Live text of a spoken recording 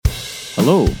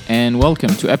Hello, and welcome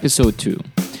to episode 2.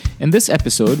 In this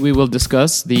episode, we will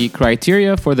discuss the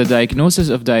criteria for the diagnosis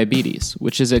of diabetes,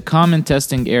 which is a common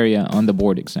testing area on the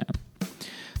board exam.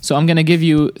 So I'm going to give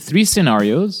you 3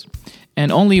 scenarios,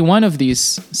 and only one of these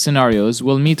scenarios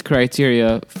will meet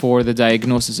criteria for the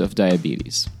diagnosis of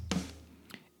diabetes.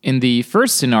 In the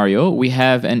first scenario, we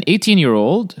have an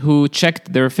 18-year-old who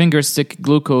checked their finger stick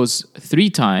glucose 3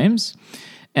 times,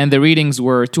 and the readings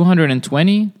were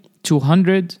 220,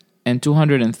 200, and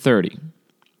 230.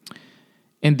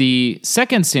 In the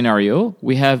second scenario,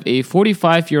 we have a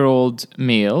 45-year-old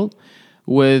male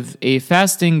with a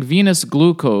fasting venous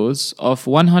glucose of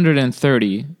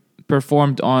 130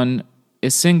 performed on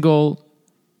a single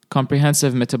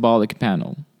comprehensive metabolic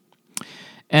panel.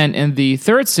 And in the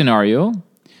third scenario,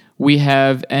 we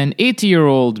have an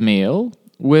 80-year-old male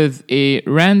with a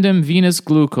random venous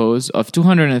glucose of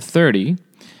 230,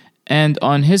 and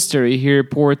on history, he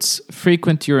reports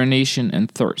frequent urination and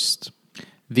thirst.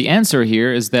 The answer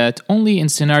here is that only in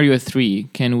scenario 3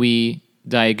 can we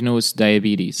diagnose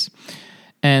diabetes,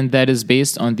 and that is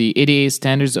based on the ADA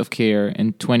Standards of Care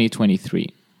in 2023,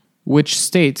 which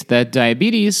state that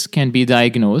diabetes can be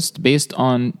diagnosed based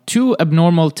on 2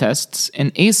 abnormal tests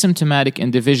in asymptomatic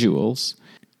individuals,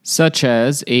 such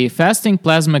as a fasting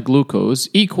plasma glucose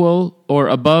equal or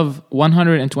above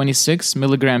 126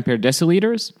 milligram per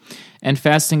deciliters, and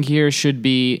fasting here should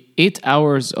be 8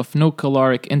 hours of no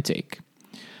caloric intake,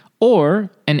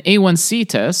 or an A1C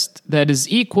test that is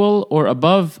equal or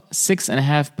above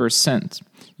 6.5%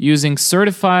 using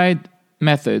certified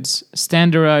methods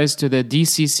standardized to the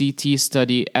DCCT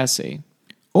study assay,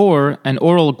 or an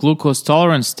oral glucose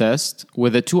tolerance test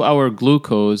with a 2-hour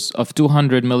glucose of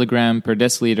 200 milligram per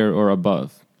deciliter or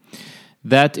above.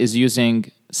 That is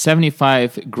using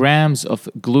 75 grams of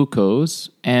glucose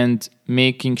and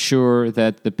making sure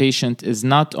that the patient is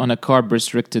not on a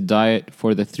carb-restricted diet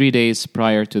for the 3 days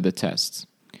prior to the test.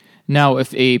 Now,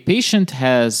 if a patient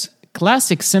has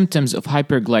classic symptoms of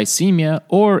hyperglycemia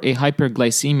or a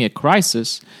hyperglycemia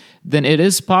crisis, then it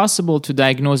is possible to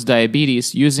diagnose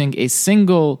diabetes using a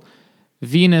single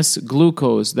venous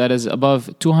glucose that is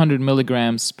above 200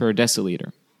 milligrams per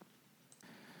deciliter.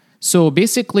 So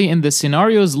basically, in the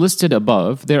scenarios listed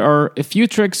above, there are a few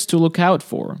tricks to look out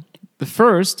for. The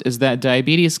first is that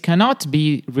diabetes cannot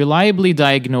be reliably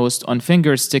diagnosed on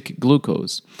finger stick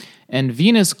glucose, and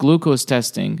venous glucose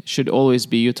testing should always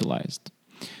be utilized.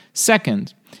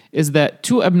 Second is that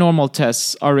 2 abnormal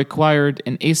tests are required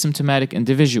in asymptomatic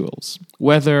individuals,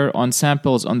 whether on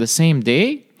samples on the same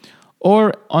day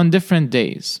or on different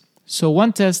days. So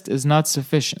one test is not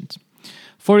sufficient.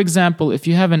 For example, if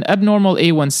you have an abnormal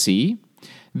A1C,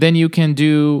 then you can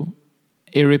do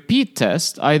a repeat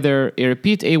test, either a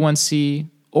repeat A1C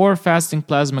or fasting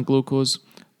plasma glucose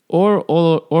or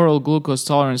oral glucose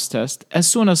tolerance test as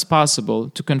soon as possible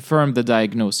to confirm the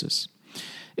diagnosis.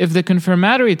 If the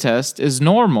confirmatory test is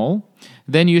normal,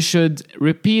 then you should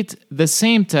repeat the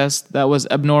same test that was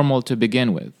abnormal to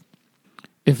begin with.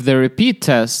 If the repeat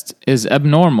test is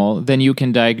abnormal, then you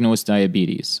can diagnose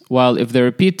diabetes. While if the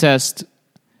repeat test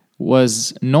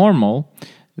was normal,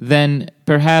 then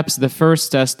perhaps the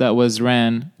first test that was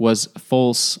ran was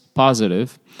false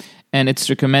positive, and it's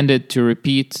recommended to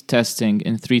repeat testing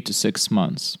in 3 to 6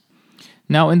 months.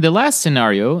 Now, in the last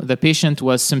scenario, the patient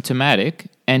was symptomatic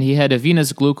and he had a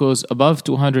venous glucose above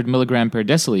 200 milligram per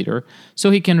deciliter,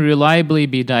 so he can reliably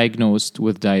be diagnosed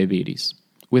with diabetes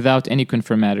without any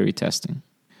confirmatory testing.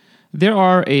 There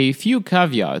are a few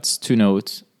caveats to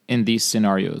note in these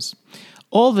scenarios.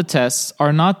 All the tests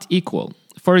are not equal.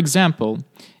 For example,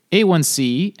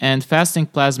 A1C and fasting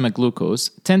plasma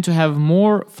glucose tend to have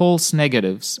more false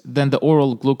negatives than the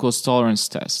oral glucose tolerance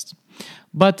test.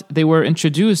 But they were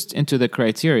introduced into the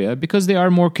criteria because they are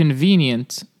more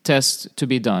convenient tests to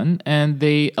be done, and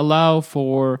they allow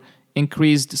for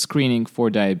increased screening for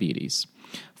diabetes.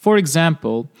 For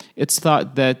example, it's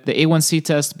thought that the A1C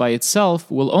test by itself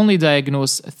will only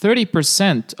diagnose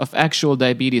 30% of actual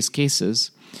diabetes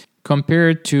cases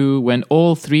compared to when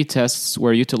all 3 tests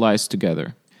were utilized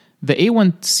together. The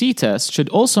A1C test should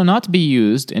also not be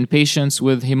used in patients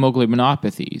with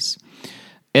hemoglobinopathies,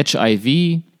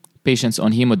 HIV, patients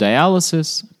on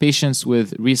hemodialysis, patients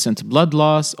with recent blood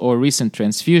loss or recent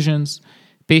transfusions,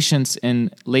 patients in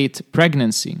late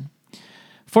pregnancy.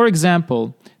 For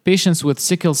example, patients with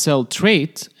sickle cell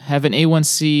trait have an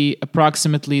A1C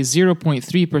approximately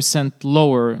 0.3%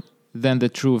 lower than the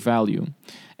true value,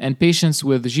 and patients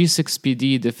with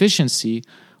G6PD deficiency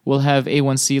will have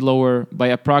A1C lower by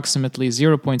approximately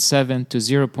 0.7 to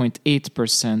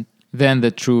 0.8% than the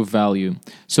true value.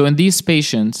 So in these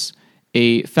patients,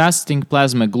 a fasting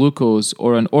plasma glucose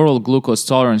or an oral glucose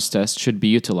tolerance test should be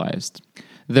utilized.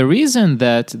 The reason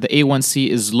that the A1C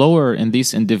is lower in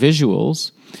these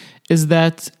individuals is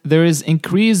that there is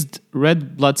increased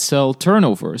red blood cell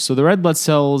turnover. So the red blood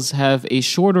cells have a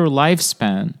shorter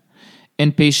lifespan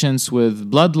in patients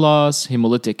with blood loss,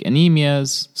 hemolytic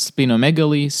anemias,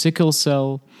 splenomegaly, sickle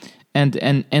cell, and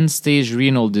an end-stage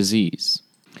renal disease.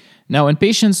 Now, in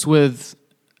patients with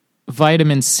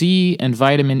vitamin C and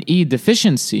vitamin E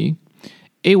deficiency,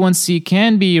 A1C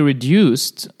can be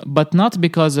reduced, but not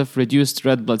because of reduced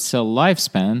red blood cell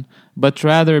lifespan, but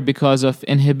rather because of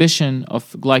inhibition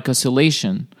of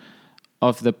glycosylation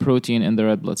of the protein in the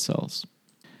red blood cells.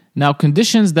 Now,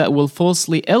 conditions that will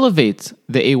falsely elevate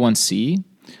the A1C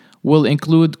will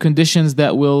include conditions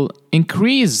that will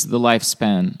increase the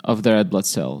lifespan of the red blood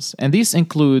cells. And these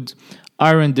include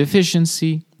iron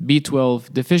deficiency,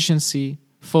 B12 deficiency,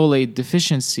 folate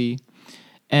deficiency,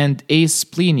 and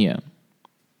asplenia.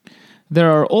 There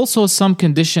are also some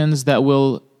conditions that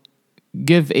will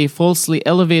give a falsely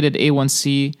elevated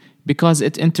A1C because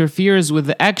it interferes with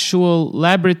the actual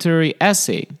laboratory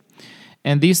assay.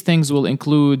 And these things will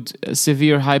include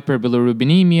severe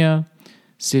hyperbilirubinemia,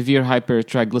 severe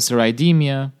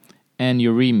hypertriglyceridemia, and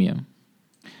uremia.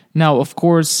 Now, of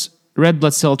course, red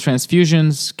blood cell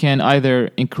transfusions can either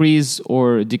increase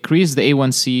or decrease the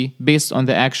A1C based on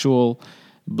the actual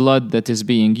blood that is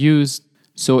being used.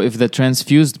 So if the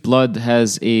transfused blood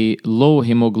has a low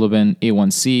hemoglobin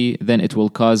A1C, then it will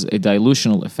cause a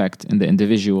dilutional effect in the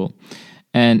individual.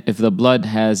 And if the blood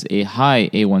has a high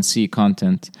A1C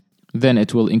content, then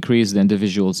it will increase the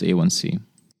individual's A1C.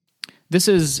 This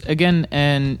is, again,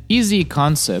 an easy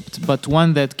concept, but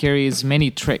one that carries many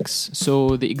tricks.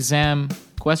 So the exam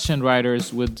question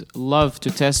writers would love to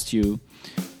test you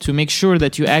to make sure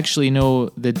that you actually know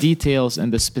the details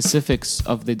and the specifics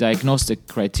of the diagnostic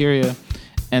criteria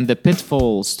and the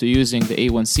pitfalls to using the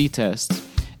A1C test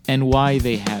and why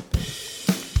they happen.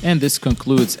 And this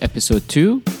concludes episode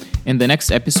 2. In the next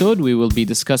episode, we will be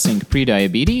discussing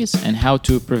prediabetes and how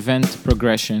to prevent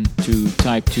progression to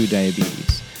type 2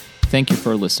 diabetes. Thank you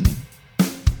for listening.